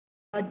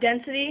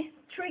Density.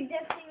 TrIg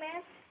density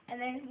man. And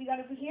then we got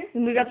over here.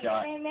 And we got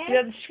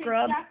the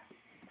scrub.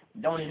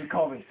 Don't even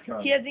call me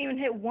scrub. He hasn't even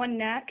hit one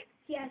neck.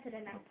 He has hit a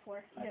neck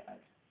before.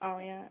 Oh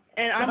yeah.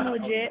 And I'm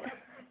legit.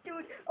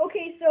 Dude,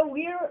 okay, so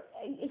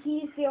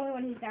he's the only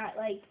one who's not,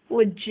 like...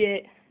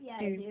 Legit. Yeah,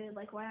 dude,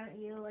 like, why aren't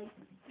you, like...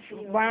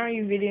 Why aren't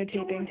you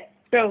videotaping?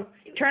 Bro,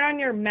 turn on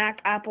your Mac,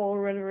 Apple,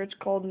 or whatever it's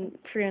called, and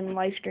freaking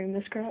live stream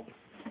this crap.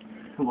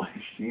 Live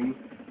stream?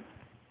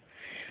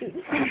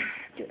 Dude, I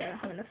don't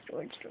have enough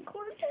storage to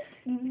record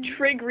this.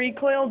 TrIg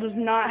Recoil does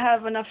not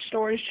have enough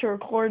storage to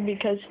record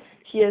because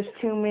he has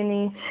too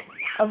many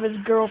of his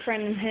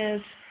girlfriend and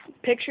his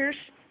pictures.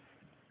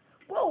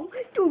 Whoa,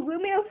 dude, we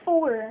may have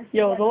 4.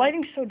 Yo, the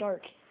lighting's so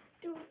dark.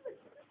 Dude.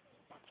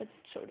 It's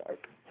so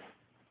dark.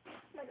 Oh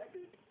my God,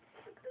 dude.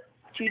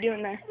 What you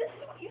doing there? This is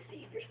what you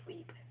see in your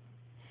sleep.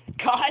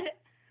 God.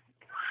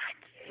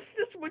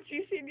 This is what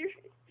you see in your...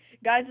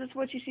 Guys, this is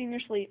what you see in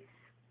your sleep.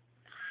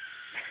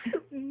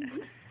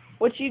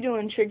 What you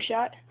doing, TrIg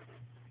shot?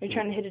 Are you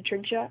trying to hit a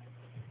TrIg shot?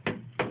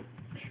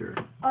 Sure.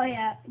 Oh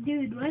yeah,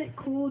 dude, what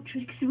cool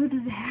tricks with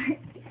that?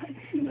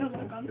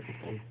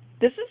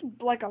 This is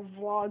like a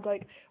vlog.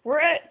 Like, we're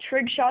at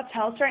TrIg Shot's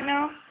house right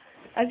now.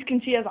 As you can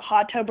see, he has a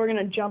hot tub. We're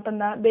gonna jump in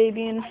that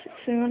baby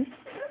soon.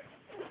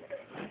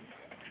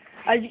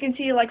 As you can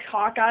see, he likes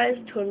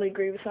Hawkeyes. Totally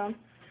agree with him.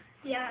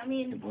 Yeah, I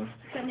mean,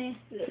 funny.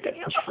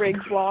 TrIg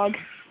vlog.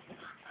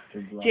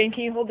 Jane,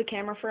 can you hold the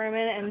camera for a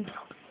minute? And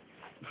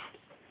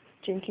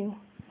Jane, can you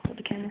hold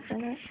the camera for a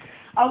minute?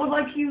 I would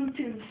like you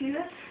to see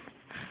this.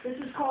 This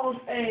is called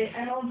a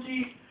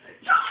MLG.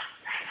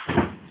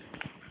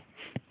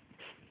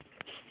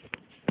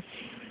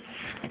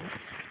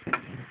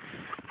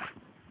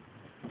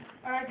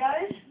 Alright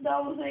guys, that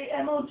was a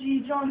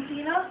MLG John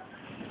Cena.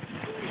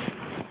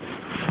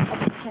 I'll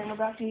put the camera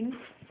back to you.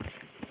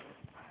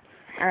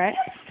 Alright.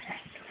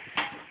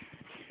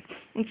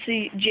 Let's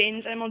see,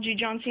 Jane's MLG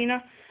John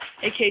Cena,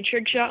 aka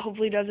TrIg shot.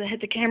 Hopefully he doesn't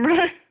hit the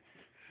camera.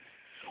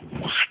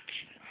 What?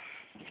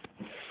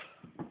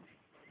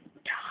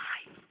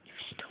 Die, you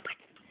stupid.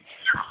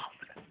 No.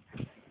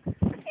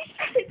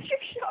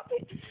 TrIg shot me.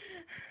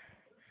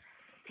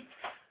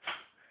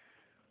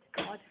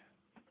 God.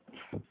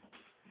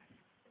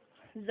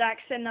 Zach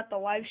setting up the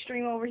live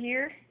stream over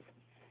here.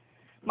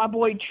 My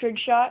boy TrIg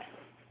shot.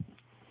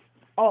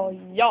 Oh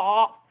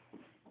yeah.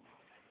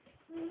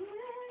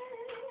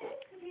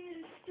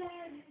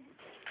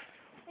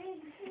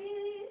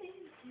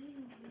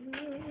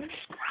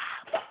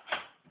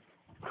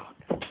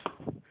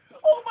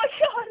 Oh my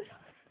God.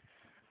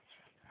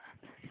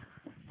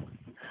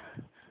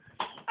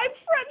 I'm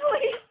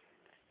friendly.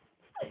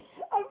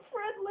 I'm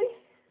friendly.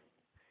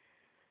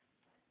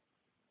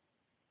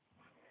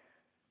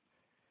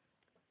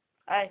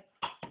 Hey.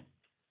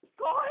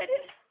 God.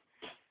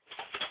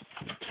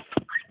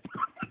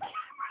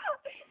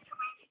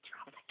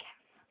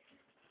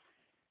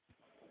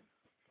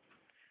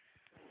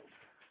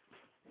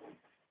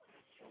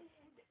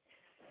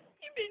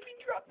 You made me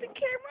drop the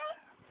camera.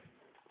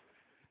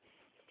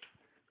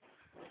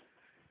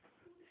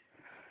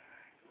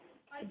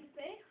 I can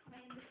say I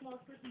am the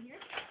smallest person here.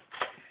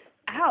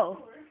 Ow.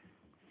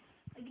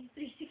 I get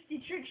 360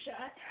 TrIg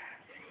shot.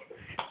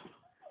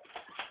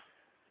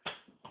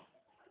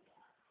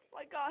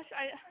 My gosh,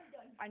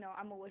 I know,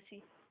 I'm a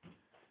wussy.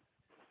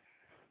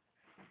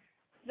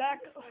 Zach,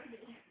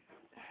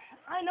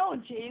 I know,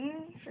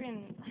 Jaden.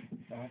 Freaking.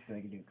 I have to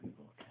make a new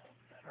Google account.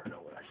 I don't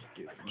know what I should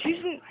do.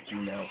 Choose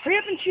Gmail. Hurry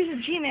up and choose a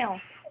Gmail.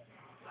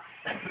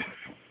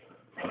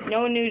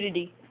 No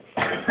nudity.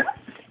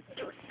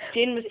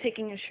 Jaden was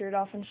taking his shirt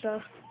off and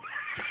stuff.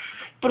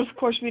 But of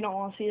course we don't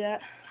want to see that.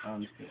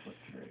 I'm just gonna put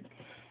TrIg.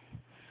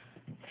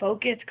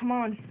 Focus, come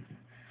on.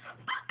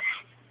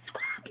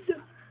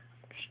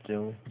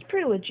 Still. It's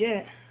pretty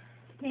legit.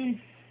 Man,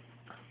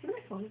 where'd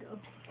my phone go?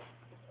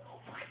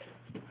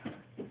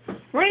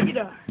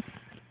 Rita.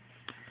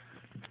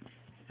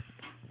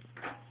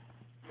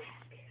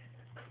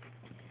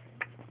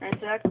 Alright,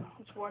 Zach,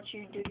 let's watch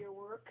you do your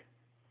work.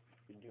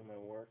 You do my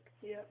work.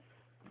 Yep.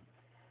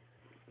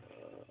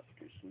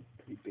 Do some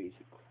pretty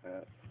basic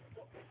crap.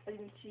 As you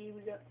can see,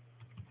 we got...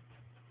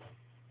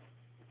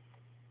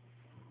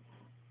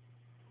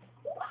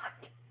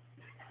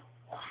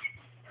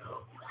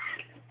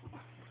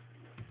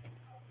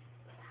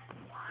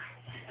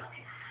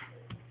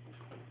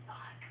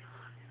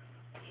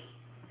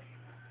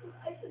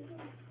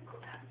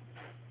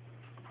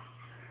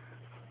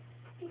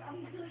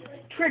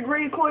 TrIg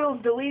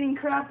Recoil's deleting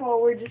crap while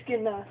we're just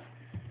getting a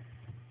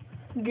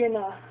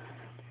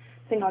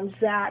thing on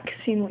Zach,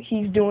 seeing what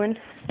he's doing.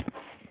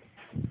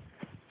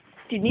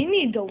 Dude, you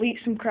need to delete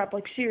some crap,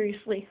 like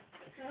seriously.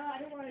 I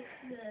don't want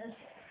this.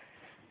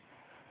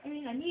 I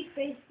mean, I need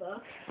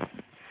Facebook. I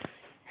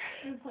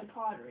don't play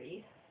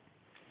pottery.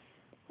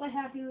 Play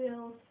Happy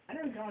Wheels. I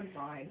never go on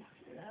Vine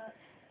for that.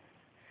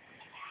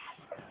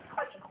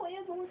 Clash of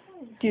Clans all the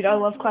time. Dude, I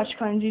love Clash of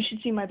Clans. You should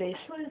see my base.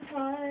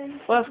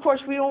 Well, of course,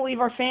 we won't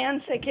leave our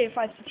fans, aka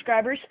 5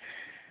 subscribers,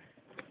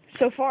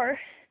 so far.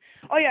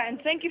 Oh, yeah,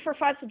 and thank you for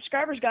 5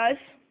 subscribers, guys.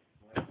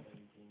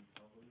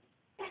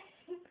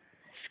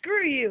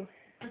 are you?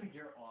 I think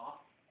you're off.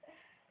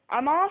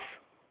 I'm off?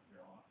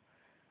 You're off.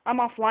 I'm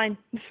offline.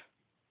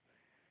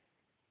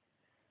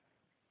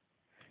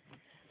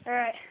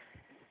 Alright.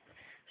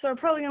 So we're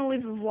probably gonna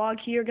leave the vlog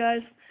here,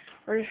 guys.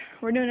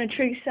 We're doing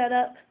a TrIg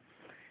setup.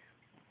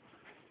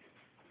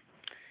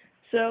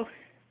 So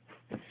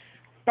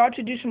about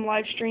to do some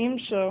live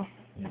streams, so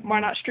why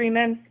not stream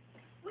in?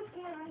 What's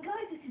going on,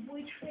 guys? This is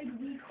boy TrIg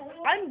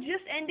Recoil. I'm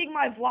just ending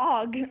my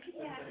vlog.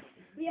 Yeah,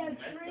 we have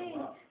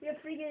TrIg. We have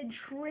freaking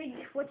TrIg.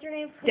 What's your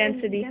name?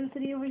 Density.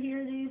 Density over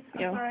here, dude. I'm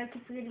Yeah. sorry, I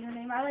keep forgetting your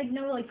name. I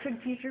know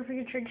TrIg Future,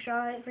 freaking TrIg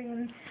Shot,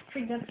 freaking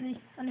TrIg Density.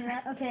 Under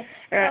that. Okay.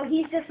 Alright. So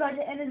he's just about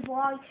to end his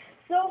vlog.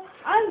 So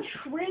I'm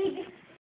TrIg